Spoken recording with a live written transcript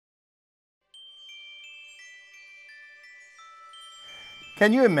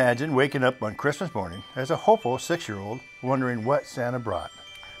Can you imagine waking up on Christmas morning as a hopeful 6-year-old wondering what Santa brought?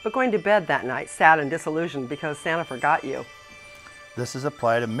 But going to bed that night sad and disillusioned because Santa forgot you. This is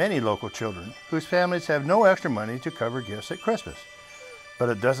applied to many local children whose families have no extra money to cover gifts at Christmas. But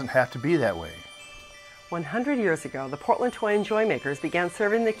it doesn't have to be that way. 100 years ago, the Portland Toy and Joy Makers began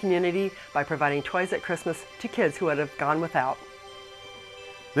serving the community by providing toys at Christmas to kids who would have gone without.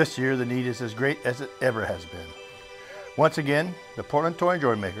 This year, the need is as great as it ever has been. Once again, the Portland Toy and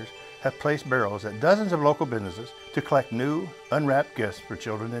Joy Makers have placed barrels at dozens of local businesses to collect new, unwrapped gifts for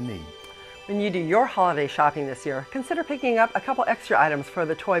children in need. When you do your holiday shopping this year, consider picking up a couple extra items for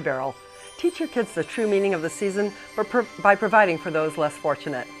the toy barrel. Teach your kids the true meaning of the season by providing for those less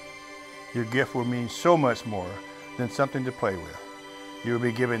fortunate. Your gift will mean so much more than something to play with. You will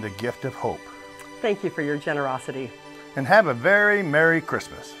be given the gift of hope. Thank you for your generosity. And have a very Merry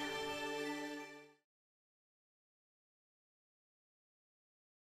Christmas.